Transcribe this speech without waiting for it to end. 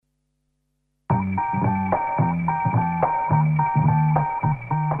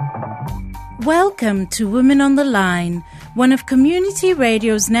Welcome to Women on the Line, one of Community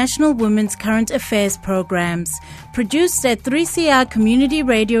Radio's National Women's Current Affairs programs, produced at 3CR Community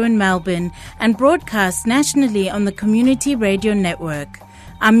Radio in Melbourne and broadcast nationally on the Community Radio Network.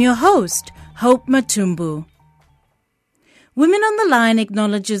 I'm your host, Hope Matumbu. Women on the Line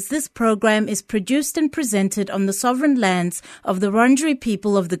acknowledges this program is produced and presented on the sovereign lands of the Wurundjeri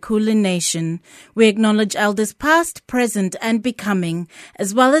people of the Kulin Nation. We acknowledge elders past, present and becoming,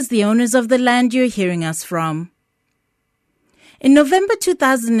 as well as the owners of the land you're hearing us from. In November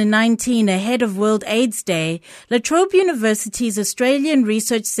 2019, ahead of World AIDS Day, La Trobe University's Australian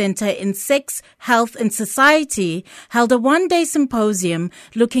Research Centre in Sex, Health and Society held a one-day symposium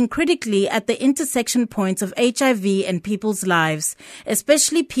looking critically at the intersection points of HIV and people's lives,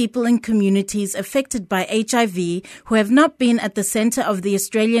 especially people in communities affected by HIV who have not been at the centre of the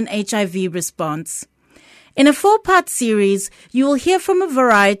Australian HIV response. In a 4-part series, you will hear from a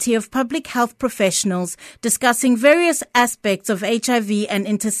variety of public health professionals discussing various aspects of HIV and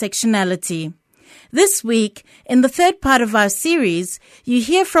intersectionality. This week, in the 3rd part of our series, you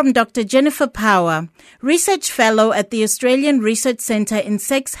hear from Dr. Jennifer Power, Research Fellow at the Australian Research Centre in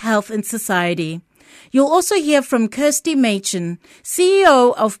Sex, Health and Society. You'll also hear from Kirsty Machin,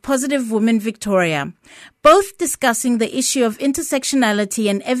 CEO of Positive Women Victoria, both discussing the issue of intersectionality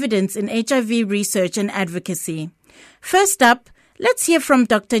and evidence in HIV research and advocacy. First up, let's hear from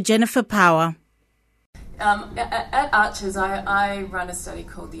Dr. Jennifer Power. At Archers, I run a study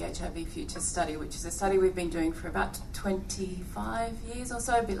called the HIV Future Study, which is a study we've been doing for about 25 years or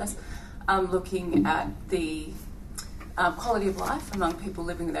so, a bit less, looking at the quality of life among people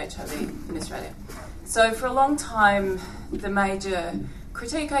living with HIV in Australia. So for a long time, the major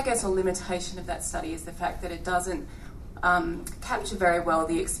critique, I guess, or limitation of that study is the fact that it doesn't capture very well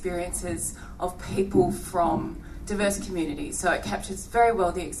the experiences of people from diverse communities. So it captures very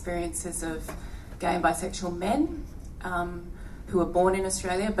well the experiences of gay and bisexual men who are born in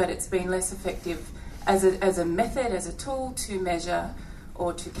Australia, but it's been less effective as a method, as a tool to measure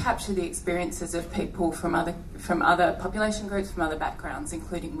or to capture the experiences of people from other population groups, from other backgrounds,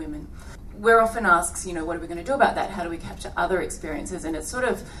 including women. We're often asked, what are we going to do about that? How do we capture other experiences? And it's sort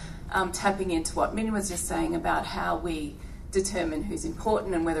of tapping into what Min was just saying about how we determine who's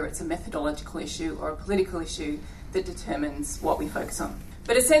important and whether it's a methodological issue or a political issue that determines what we focus on.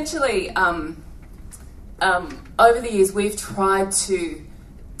 But essentially, over the years, we've tried to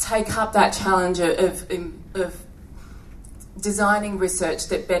take up that challenge of designing research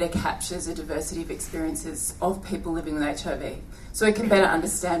that better captures a diversity of experiences of people living with HIV, so we can better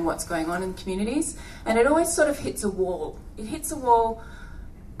understand what's going on in communities. And it always sort of hits a wall. It hits a wall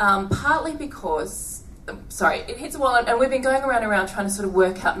partly because, it hits a wall, and we've been going around trying to sort of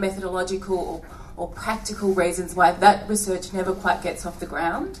work out methodological or practical reasons why that research never quite gets off the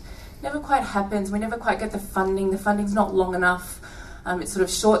ground, never quite happens. We never quite get the funding. The funding's not long enough. It's sort of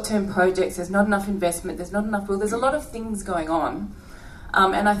short-term projects. There's not enough investment. There's not enough will. There's a lot of things going on.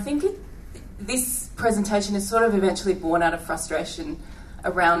 And I think this presentation is sort of eventually born out of frustration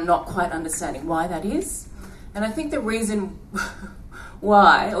around not quite understanding why that is. And I think the reason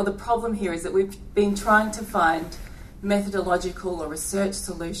why, or the problem here, is that we've been trying to find methodological or research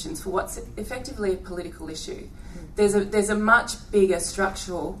solutions for what's effectively a political issue. There's a much bigger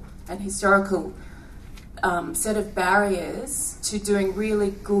structural and historical set of barriers to doing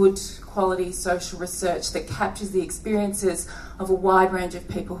really good quality social research that captures the experiences of a wide range of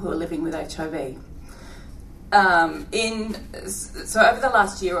people who are living with HIV. So over the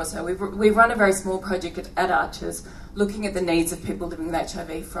last year or so, we've run a very small project at Archers looking at the needs of people living with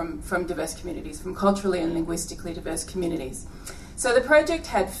HIV from diverse communities, from culturally and linguistically diverse communities. So the project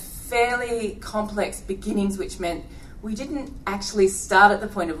had fairly complex beginnings, which meant we didn't actually start at the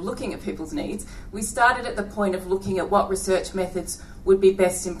point of looking at people's needs. We started at the point of looking at what research methods would be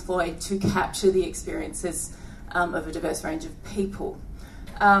best employed to capture the experiences of a diverse range of people.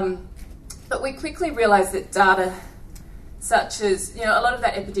 But we quickly realised that data such as, a lot of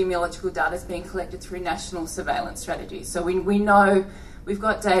that epidemiological data is being collected through national surveillance strategies. So we know we've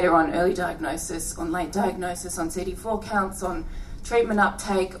got data on early diagnosis, on late diagnosis, on CD4 counts, on treatment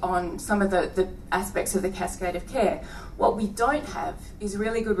uptake, on some of the aspects of the cascade of care. What we don't have is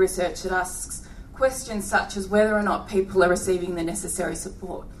really good research that asks questions such as whether or not people are receiving the necessary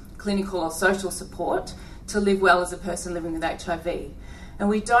support, clinical or social support, to live well as a person living with HIV. And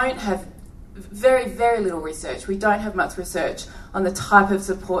we don't have very, very little research. We don't have much research on the type of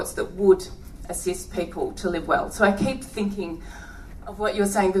supports that would assist people to live well. So I keep thinking of what you were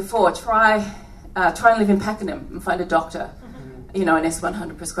saying before, try and live in Pakenham and find a doctor. an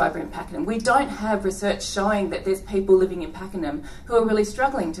S100 prescriber in Pakenham. We don't have research showing that there's people living in Pakenham who are really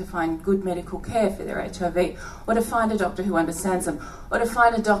struggling to find good medical care for their HIV, or to find a doctor who understands them, or to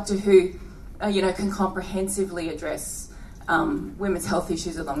find a doctor who, can comprehensively address women's health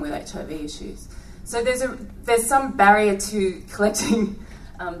issues along with HIV issues. So there's some barrier to collecting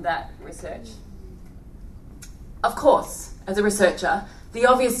that research. Of course, as a researcher, the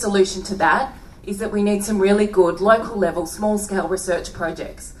obvious solution to that is that we need some really good local level, small scale research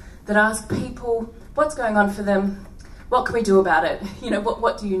projects that ask people what's going on for them, what can we do about it,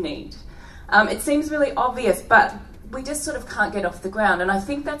 what do you need? It seems really obvious, but we just sort of can't get off the ground, and I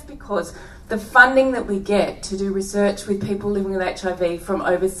think that's because the funding that we get to do research with people living with HIV from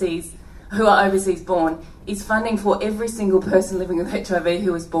overseas, who are overseas born, is funding for every single person living with HIV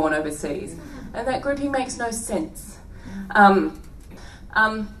who was born overseas. And that grouping makes no sense.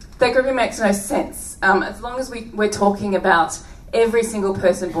 That grouping makes no sense. As long as we're talking about every single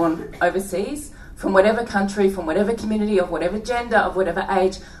person born overseas, from whatever country, from whatever community, of whatever gender, of whatever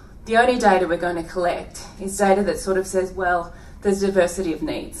age, the only data we're going to collect is data that sort of says, well, there's diversity of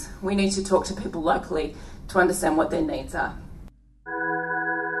needs. We need to talk to people locally to understand what their needs are.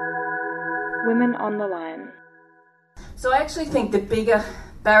 Women on the line. So I actually think the bigger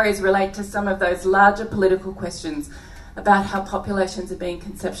barriers relate to some of those larger political questions about how populations are being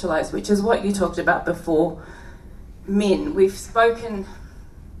conceptualised, which is what you talked about before, Min. We've spoken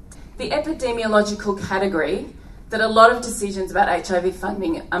the epidemiological category that a lot of decisions about HIV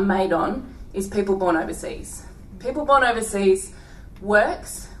funding are made on is people born overseas. People born overseas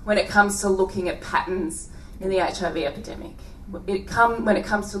works when it comes to looking at patterns in the HIV epidemic. When it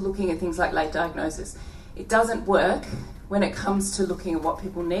comes to looking at things like late diagnosis. It doesn't work when it comes to looking at what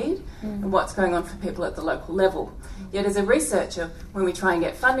people need and what's going on for people at the local level. Yet as a researcher, when we try and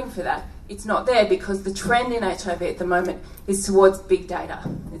get funding for that, it's not there because the trend in HIV at the moment is towards big data.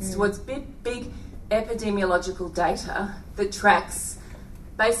 It's towards big epidemiological data that tracks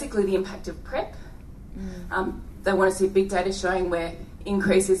basically the impact of PrEP. They want to see big data showing where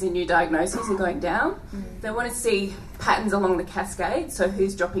increases in new diagnoses are going down. They want to see patterns along the cascade, so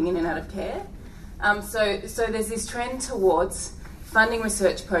who's dropping in and out of care. So there's this trend towards funding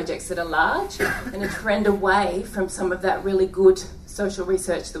research projects that are large and a trend away from some of that really good social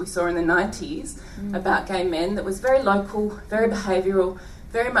research that we saw in the 90s about gay men that was very local, very behavioural,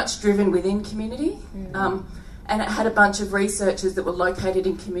 very much driven within community. And it had a bunch of researchers that were located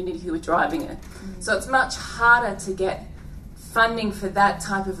in community who were driving it. So it's much harder to get funding for that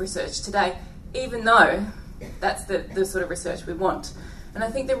type of research today, even though that's the sort of research we want. And I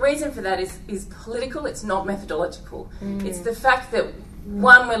think the reason for that is political, it's not methodological. It's the fact that,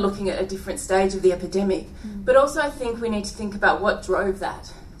 one, we're looking at a different stage of the epidemic, but also I think we need to think about what drove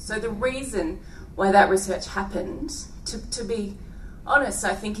that. So the reason why that research happened, to be honest,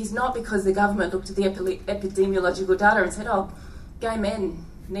 I think is not because the government looked at the epidemiological data and said, oh, gay men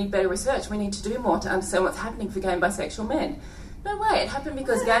need better research, we need to do more to understand what's happening for gay and bisexual men. No way, it happened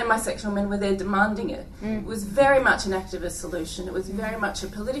because gay and bisexual men were there demanding it. It was very much an activist solution, it was very much a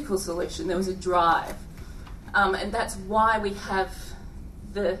political solution, there was a drive. And that's why we have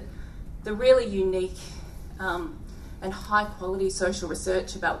the really unique and high quality social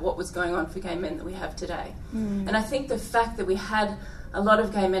research about what was going on for gay men that we have today. And I think the fact that we had a lot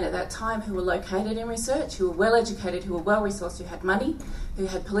of gay men at that time who were located in research, who were well educated, who were well resourced, who had money, who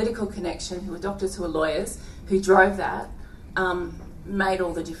had political connection, who were doctors, who were lawyers, who drove that, made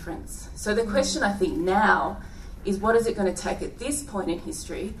all the difference. So the question I think now is, what is it going to take at this point in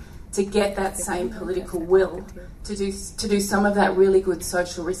history to get that same political will to do some of that really good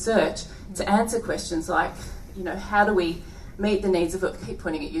social research to answer questions like, how do we meet the needs of, I keep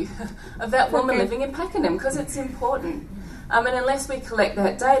pointing at you, of that woman living in Pakenham, because it's important. And unless we collect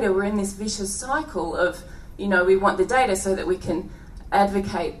that data, we're in this vicious cycle of, we want the data so that we can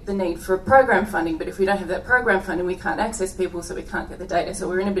advocate the need for program funding, but if we don't have that program funding, we can't access people, so we can't get the data. So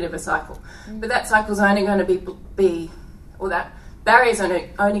we're in a bit of a cycle. But that cycle's only going to that barrier's only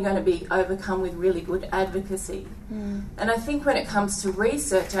going to be overcome with really good advocacy. And I think when it comes to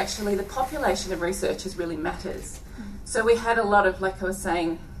research, actually, the population of researchers really matters. So we had a lot of, like I was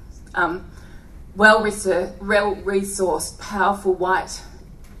saying, well-resourced, powerful white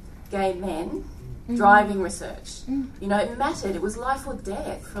gay men driving research. It mattered. It was life or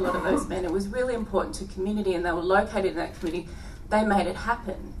death for a lot of those men. It was really important to community, and they were located in that community. They made it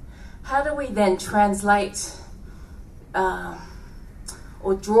happen. How do we then translate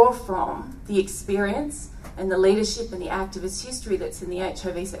or draw from the experience and the leadership and the activist history that's in the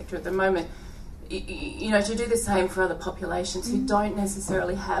HIV sector at the moment, to do the same for other populations who don't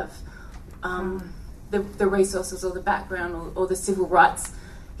necessarily have the resources or the background or the civil rights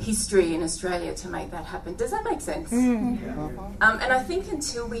history in Australia to make that happen. Does that make sense? And I think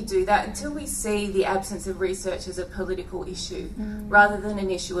until we do that, until we see the absence of research as a political issue rather than an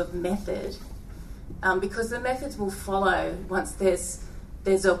issue of method, because the methods will follow once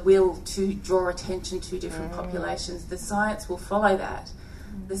there's a will to draw attention to different populations. The science will follow that.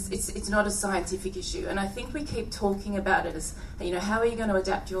 It's not a scientific issue, and I think we keep talking about it as, how are you going to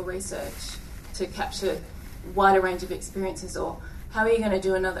adapt your research to capture a wider range of experiences, or how are you going to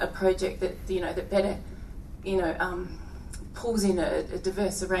do a project that that better pulls in a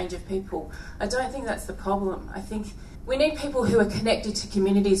diverse range of people. I don't think that's the problem. I think we need people who are connected to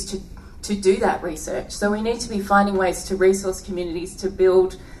communities to do that research. So we need to be finding ways to resource communities, to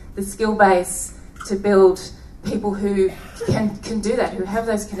build the skill base, to build people who can do that, who have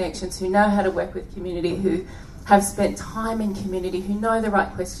those connections, who know how to work with community, who have spent time in community, who know the right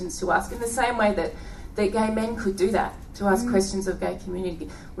questions to ask, in the same way that gay men could do that, to ask questions of gay community.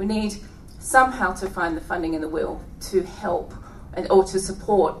 We need somehow to find the funding and the will to help or to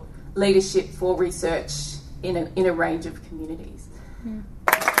support leadership for research in a range of communities.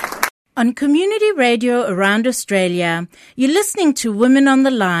 On community radio around Australia, you're listening to Women on the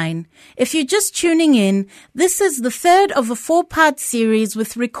Line. If you're just tuning in, this is the third of a 4-part series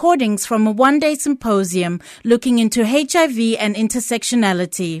with recordings from a one-day symposium looking into HIV and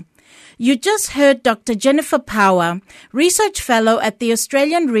intersectionality. You just heard Dr. Jennifer Power, Research Fellow at the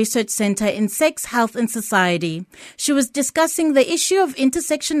Australian Research Centre in Sex, Health and Society. She was discussing the issue of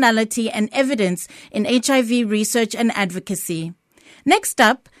intersectionality and evidence in HIV research and advocacy. Next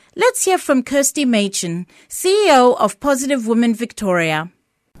up, let's hear from Kirsty Machin, CEO of Positive Women Victoria.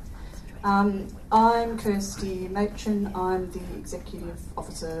 I'm Kirsty Machin. I'm the Executive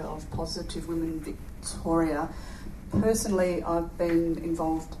Officer of Positive Women Victoria. Personally, I've been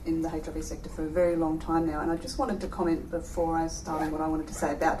involved in the HIV sector for a very long time now, and I just wanted to comment before I started what I wanted to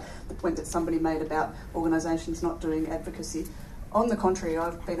say about the point that somebody made about organisations not doing advocacy. On the contrary,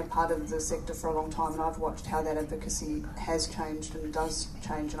 I've been a part of the sector for a long time, and I've watched how that advocacy has changed and does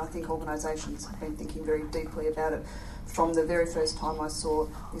change, and I think organisations have been thinking very deeply about it from the very first time I saw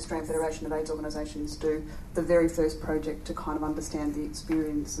the Australian Federation of AIDS Organisations do the very first project to kind of understand the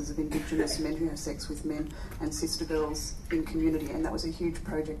experiences of Indigenous men who have sex with men and sister girls in community, and that was a huge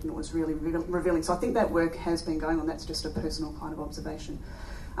project and it was really revealing. So I think that work has been going on. That's just a personal kind of observation.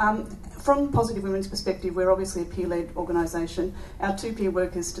 From Positive Women's perspective, we're obviously a peer-led organisation. Our 2 peer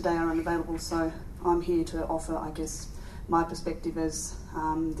workers today are unavailable, so I'm here to offer, I guess, my perspective as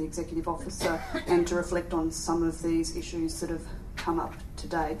the Executive Officer and to reflect on some of these issues that have come up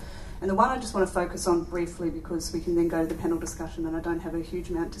today. And the one I just want to focus on briefly, because we can then go to the panel discussion and I don't have a huge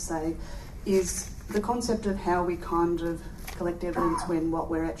amount to say, is the concept of how we kind of collect evidence when what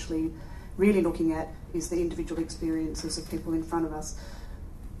we're actually really looking at is the individual experiences of people in front of us.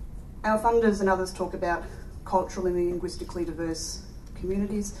 Our funders and others talk about culturally and linguistically diverse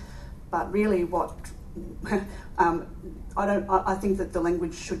communities, but really what I think that the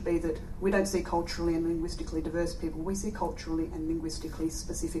language should be that we don't see culturally and linguistically diverse people, we see culturally and linguistically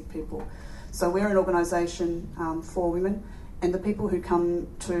specific people. So we're an organisation for women, and the people who come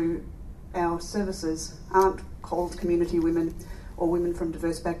to our services aren't called community women or women from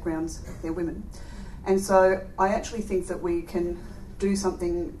diverse backgrounds, they're women. And so I actually think that we can do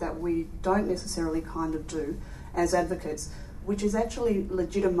something that we don't necessarily kind of do as advocates, which is actually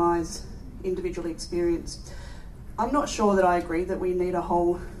legitimise individual experience. I'm not sure that I agree that we need a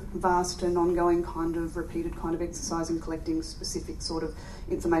whole vast and ongoing kind of repeated kind of exercise in collecting specific sort of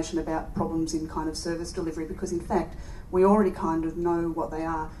information about problems in kind of service delivery, because in fact we already kind of know what they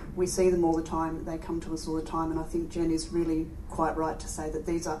are. We see them all the time, they come to us all the time, and I think Jen is really quite right to say that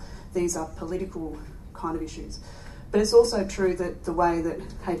these are political kind of issues. But it's also true that the way that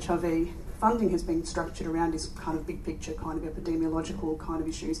HIV funding has been structured around is kind of big picture, kind of epidemiological kind of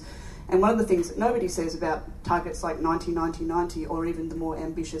issues. And one of the things that nobody says about targets like 90, 90, 90, or even the more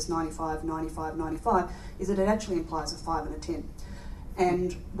ambitious 95, 95, 95, is that it actually implies a 5 and a 10.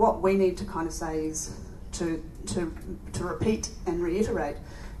 And what we need to kind of say is to repeat and reiterate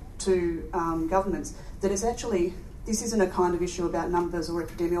to governments that it's actually, this isn't a kind of issue about numbers or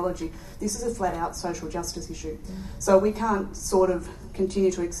epidemiology. This is a flat-out social justice issue. So we can't sort of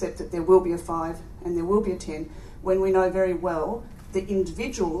continue to accept that there will be a 5 and there will be a 10 when we know very well the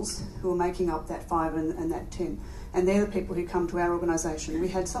individuals who are making up that 5 and that 10. And they're the people who come to our organisation. We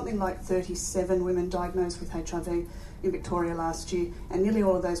had something like 37 women diagnosed with HIV in Victoria last year, and nearly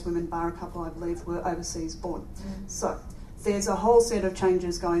all of those women, bar a couple I believe, were overseas born. So there's a whole set of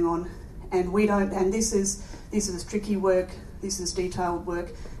changes going on, and we don't, and this is tricky work this is detailed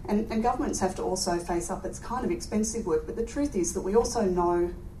work, and governments have to also face up. It's kind of expensive work, but the truth is that we also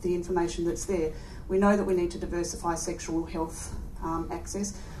know the information that's there. We know that we need to diversify sexual health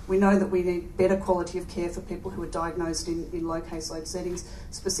access. We know that we need better quality of care for people who are diagnosed in low caseload settings,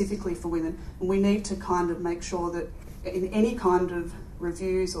 specifically for women. And we need to kind of make sure that in any kind of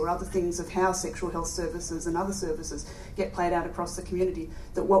reviews or other things of how sexual health services and other services get played out across the community,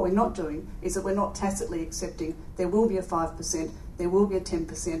 that what we're not doing is that we're not tacitly accepting there will be a 5%, there will be a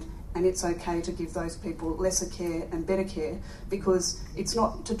 10%, and it's okay to give those people lesser care and better care, because it's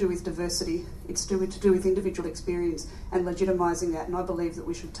not to do with diversity, it's to do with individual experience and legitimising that. And I believe that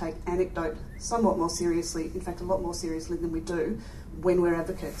we should take anecdote somewhat more seriously, in fact a lot more seriously than we do when we're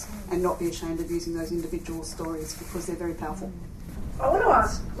advocates, and not be ashamed of using those individual stories because they're very powerful. I want to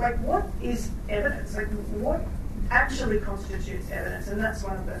ask, what is evidence? What actually constitutes evidence? And that's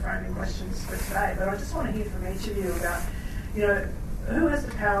one of the framing questions for today. But I just want to hear from each of you about, who has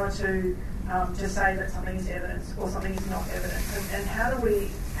the power to say that something is evidence or something is not evidence, and how do we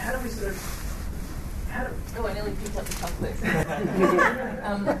sort of I nearly picked up the chocolate.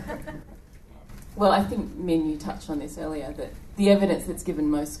 Well, I think you touched on this earlier, that the evidence that's given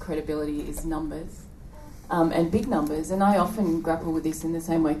most credibility is numbers, and big numbers. And I often grapple with this in the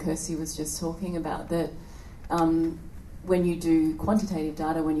same way Kirsty was just talking about, that when you do quantitative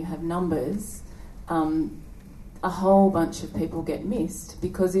data, when you have numbers, a whole bunch of people get missed,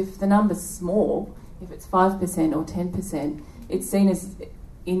 because if the number's small, if it's 5% or 10%, it's seen as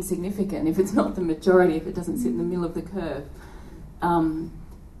insignificant. If it's not the majority, if it doesn't sit in the middle of the curve,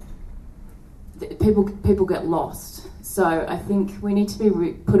 people get lost. So I think we need to be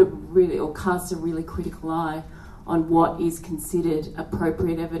cast a really critical eye on what is considered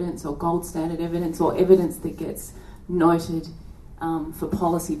appropriate evidence or gold standard evidence, or evidence that gets noted for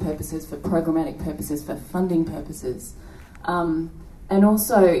policy purposes, for programmatic purposes, for funding purposes. And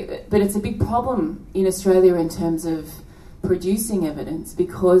also, but it's a big problem in Australia in terms of producing evidence,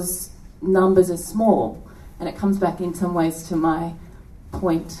 because numbers are small. And it comes back in some ways to my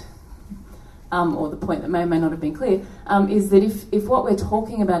point, or the point that may or may not have been clear, is that if what we're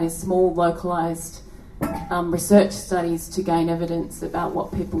talking about is small, localised research studies to gain evidence about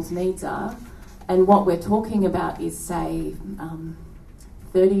what people's needs are, and what we're talking about is, say,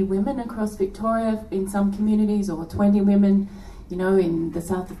 30 women across Victoria in some communities, or 20 women, in the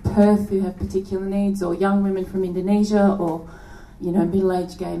south of Perth who have particular needs, or young women from Indonesia, or,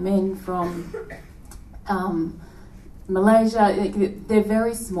 middle-aged gay men from Malaysia. They're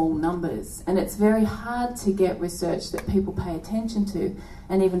very small numbers, and it's very hard to get research that people pay attention to,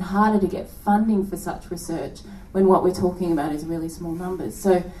 and even harder to get funding for such research when what we're talking about is really small numbers.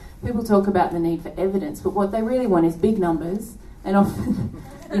 So people talk about the need for evidence, but what they really want is big numbers, and often,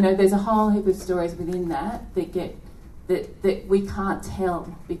 there's a whole heap of stories within that that we can't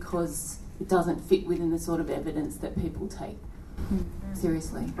tell because it doesn't fit within the sort of evidence that people take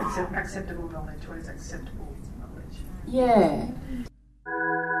seriously. Acceptable knowledge. What is acceptable knowledge? Yeah.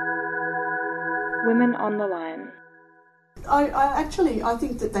 Women on the line. I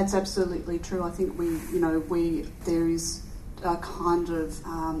think that that's absolutely true. I think there is a kind of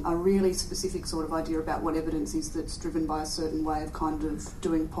a really specific sort of idea about what evidence is that's driven by a certain way of kind of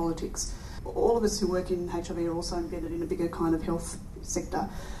doing politics. All of us who work in HIV are also embedded in a bigger kind of health sector.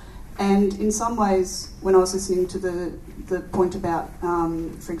 And in some ways, when I was listening to the point about,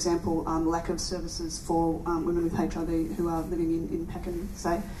 for example, lack of services for women with HIV who are living in Pakenham,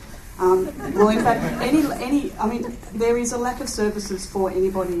 say, well, in fact, there is a lack of services for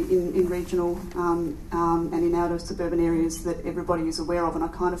anybody in regional and in outer suburban areas that everybody is aware of, and I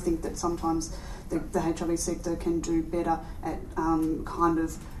kind of think that sometimes the HIV sector can do better at kind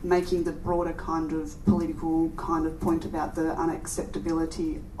of making the broader kind of political kind of point about the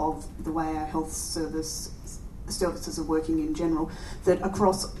unacceptability of the way our health services are working in general, that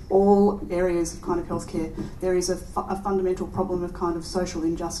across all areas of kind of healthcare there is a fundamental problem of kind of social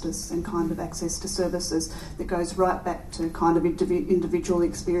injustice and kind of access to services that goes right back to kind of individual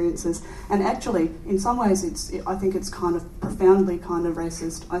experiences. And actually, in some ways, I think it's kind of profoundly kind of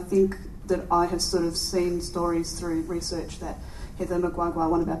racist. I think that I have sort of seen stories through research that Heather McGuagua,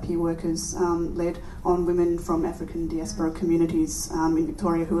 one of our peer workers, led on women from African diaspora communities in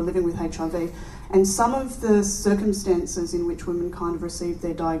Victoria who are living with HIV. And some of the circumstances in which women kind of received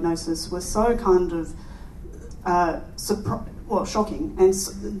their diagnosis were so kind of shocking, and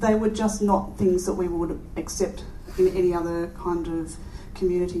they were just not things that we would accept in any other kind of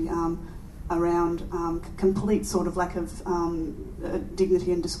community around complete sort of lack of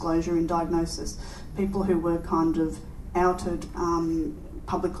dignity and disclosure in diagnosis. People who were kind of outed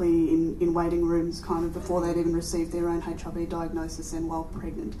publicly in waiting rooms kind of before they'd even received their own HIV diagnosis and while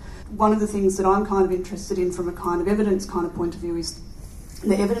pregnant. One of the things that I'm kind of interested in from a kind of evidence kind of point of view is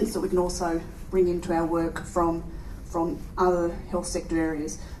the evidence that we can also bring into our work from other health sector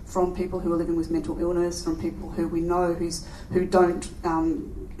areas, from people who are living with mental illness, from people who we know who don't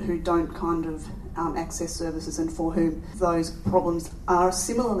kind of access services, and for whom those problems are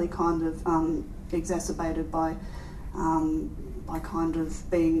similarly kind of exacerbated by kind of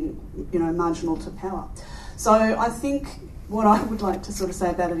being, marginal to power. So I think what I would like to sort of say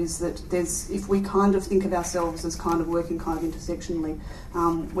about it is that if we kind of think of ourselves as kind of working kind of intersectionally,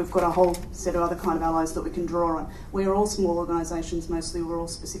 we've got a whole set of other kind of allies that we can draw on. We're all small organisations, mostly we're all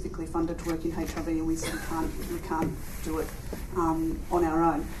specifically funded to work in HIV, and we can't do it on our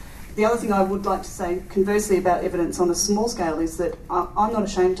own. The other thing I would like to say conversely about evidence on a small scale is that I'm not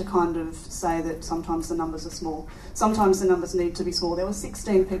ashamed to kind of say that sometimes the numbers are small. Sometimes the numbers need to be small. There were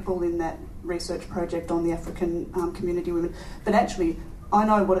 16 people in that research project on the African community women, but actually I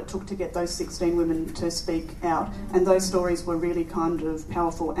know what it took to get those 16 women to speak out, and those stories were really kind of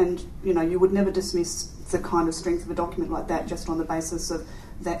powerful. And, you would never dismiss the kind of strength of a document like that just on the basis of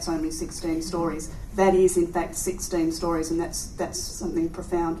that's only 16 stories. That is, in fact, 16 stories, and that's something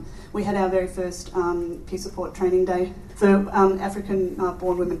profound. We had our very first peer support training day for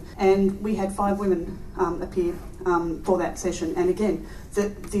African-born women, and we had 5 women appear for that session. And again,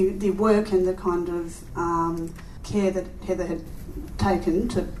 the work and the kind of care that Heather had taken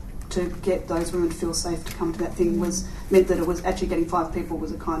to get those women to feel safe to come to that thing meant that it was actually getting 5 people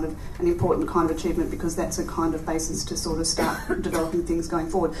was a kind of an important kind of achievement, because that's a kind of basis to sort of start developing things going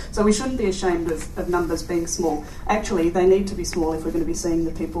forward. So we shouldn't be ashamed of numbers being small. Actually, they need to be small if we're going to be seeing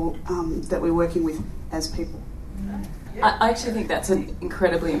the people that we're working with as people. I actually think that's an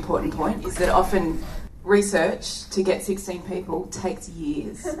incredibly important point, is that often research to get 16 people takes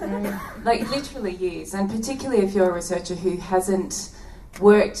years. Like literally years, and particularly if you're a researcher who hasn't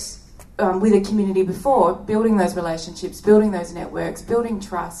worked with a community before, building those relationships, building those networks, building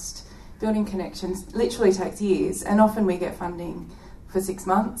trust, building connections literally takes years. And often we get funding for 6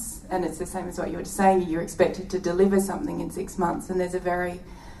 months, and it's the same as what you were saying, you're expected to deliver something in 6 months, and there's a very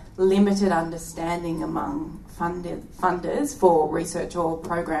limited understanding among funders for research or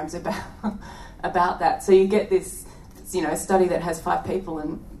programs about that. So you get this, study that has 5 people,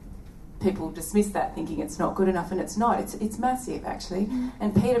 and people dismiss that thinking it's not good enough, and it's not. It's massive, actually.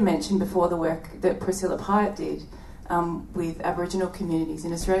 And Peter mentioned before the work that Priscilla Pyatt did with Aboriginal communities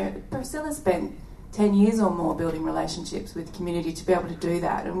in Australia. Priscilla spent 10 years or more building relationships with community to be able to do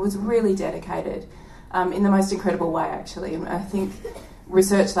that, and was really dedicated in the most incredible way, actually. And I think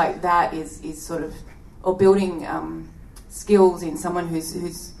research like that is sort of, or building skills in someone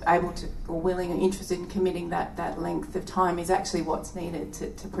who's able to, or willing and interested in committing that length of time, is actually what's needed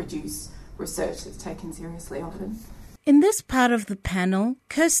to produce research that's taken seriously often. In this part of the panel,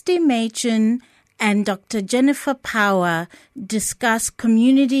 Kirsty Machen and Dr. Jennifer Power discuss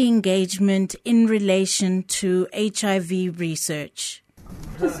community engagement in relation to HIV research.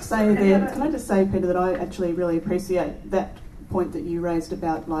 Can I just say, Peter, that I actually really appreciate that point that you raised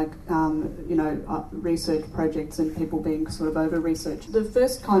about research projects and people being sort of over-researched. The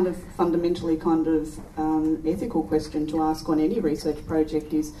first kind of fundamentally kind of ethical question to ask on any research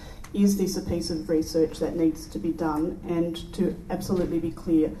project is this a piece of research that needs to be done, and to absolutely be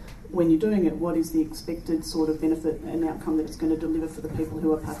clear when you're doing it, what is the expected sort of benefit and outcome that it's going to deliver for the people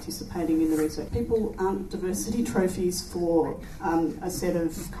who are participating in the research. People aren't diversity trophies for a set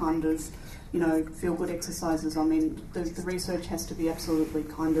of kind of feel-good exercises. I mean, the research has to be absolutely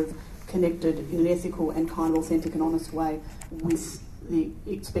kind of connected in an ethical and kind of authentic and honest way with the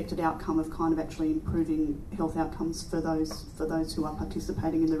expected outcome of kind of actually improving health outcomes for those who are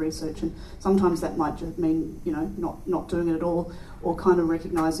participating in the research. And sometimes that might just mean, not doing it at all, or kind of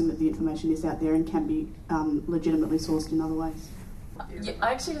recognising that the information is out there and can be legitimately sourced in other ways. Yeah,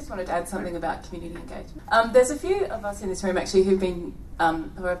 I actually just wanted to add something about community engagement. There's a few of us in this room actually who've been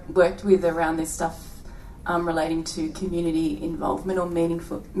who I've worked with around this stuff relating to community involvement or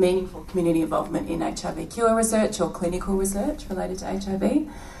meaningful community involvement in HIV cure research or clinical research related to HIV.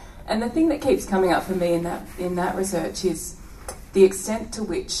 And the thing that keeps coming up for me in that research is the extent to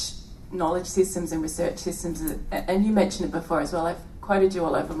which knowledge systems and research systems, and you mentioned it before as well, I've quoted you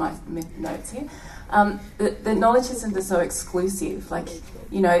all over my notes here, the knowledge systems are so exclusive. Like,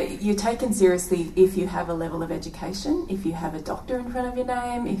 you're taken seriously if you have a level of education, if you have a doctor in front of your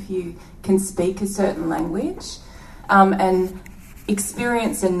name, if you can speak a certain language, and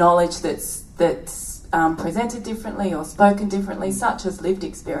experience and knowledge that's presented differently or spoken differently, such as lived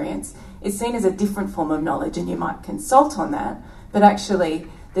experience, is seen as a different form of knowledge, and you might consult on that. but actually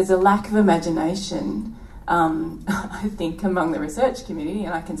there's a lack of imagination, I think, among the research community,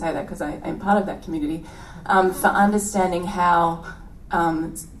 and I can say that because I am part of that community, for understanding how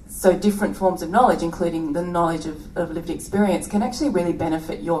so different forms of knowledge, including the knowledge of lived experience, can actually really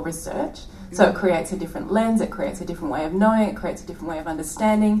benefit your research. So it creates a different lens, it creates a different way of knowing, it creates a different way of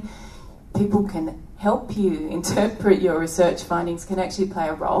understanding. People can help you interpret your research findings, can actually play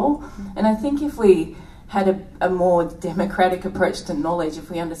a role. And I think if we had a more democratic approach to knowledge, if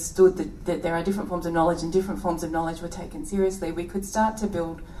we understood that there are different forms of knowledge and different forms of knowledge were taken seriously, we could start to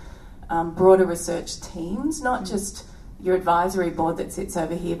build broader research teams, not just your advisory board that sits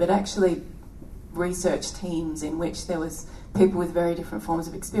over here, but actually research teams in which there was people with very different forms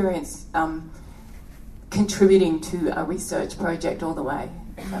of experience contributing to a research project all the way,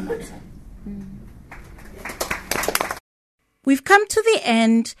 if that makes sense. We've come to the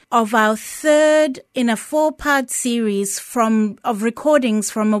end of our third in a 4-part series of recordings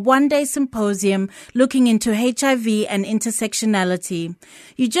from a one-day symposium looking into HIV and intersectionality.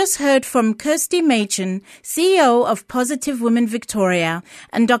 You just heard from Kirsty Machen, CEO of Positive Women Victoria,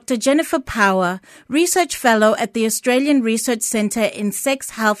 and Dr. Jennifer Power, Research Fellow at the Australian Research Centre in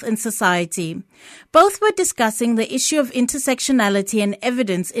Sex, Health and Society. Both were discussing the issue of intersectionality and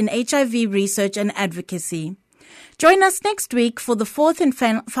evidence in HIV research and advocacy. Join us next week for the fourth and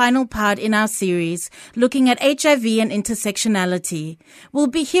final part in our series, looking at HIV and intersectionality. We'll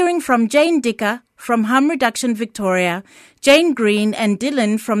be hearing from Jane Dicker from Harm Reduction Victoria, Jane Green and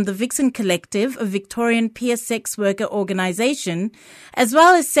Dylan from the Vixen Collective, a Victorian peer sex worker organisation, as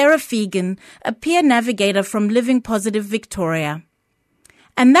well as Sarah Fegan, a peer navigator from Living Positive Victoria.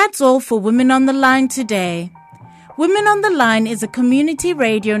 And that's all for Women on the Line today. Women on the Line is a community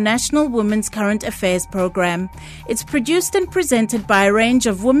radio national women's current affairs program. It's produced and presented by a range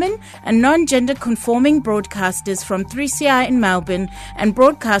of women and non-gender conforming broadcasters from 3CR in Melbourne and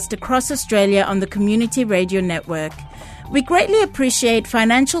broadcast across Australia on the Community Radio Network. We greatly appreciate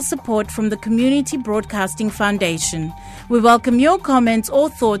financial support from the Community Broadcasting Foundation. We welcome your comments or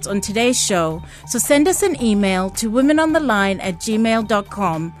thoughts on today's show, so send us an email to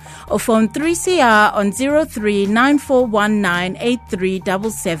womenontheline@gmail.com or phone 3CR on 03 9419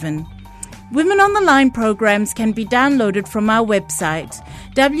 8377. Women on the Line programs can be downloaded from our website,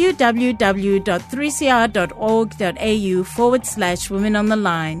 www.3cr.org.au/Women on the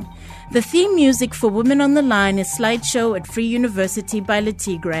Line. The theme music for Women on the Line is Slideshow at Free University by Le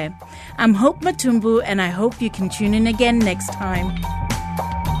Tigre. I'm Hope Matumbu, and I hope you can tune in again next time.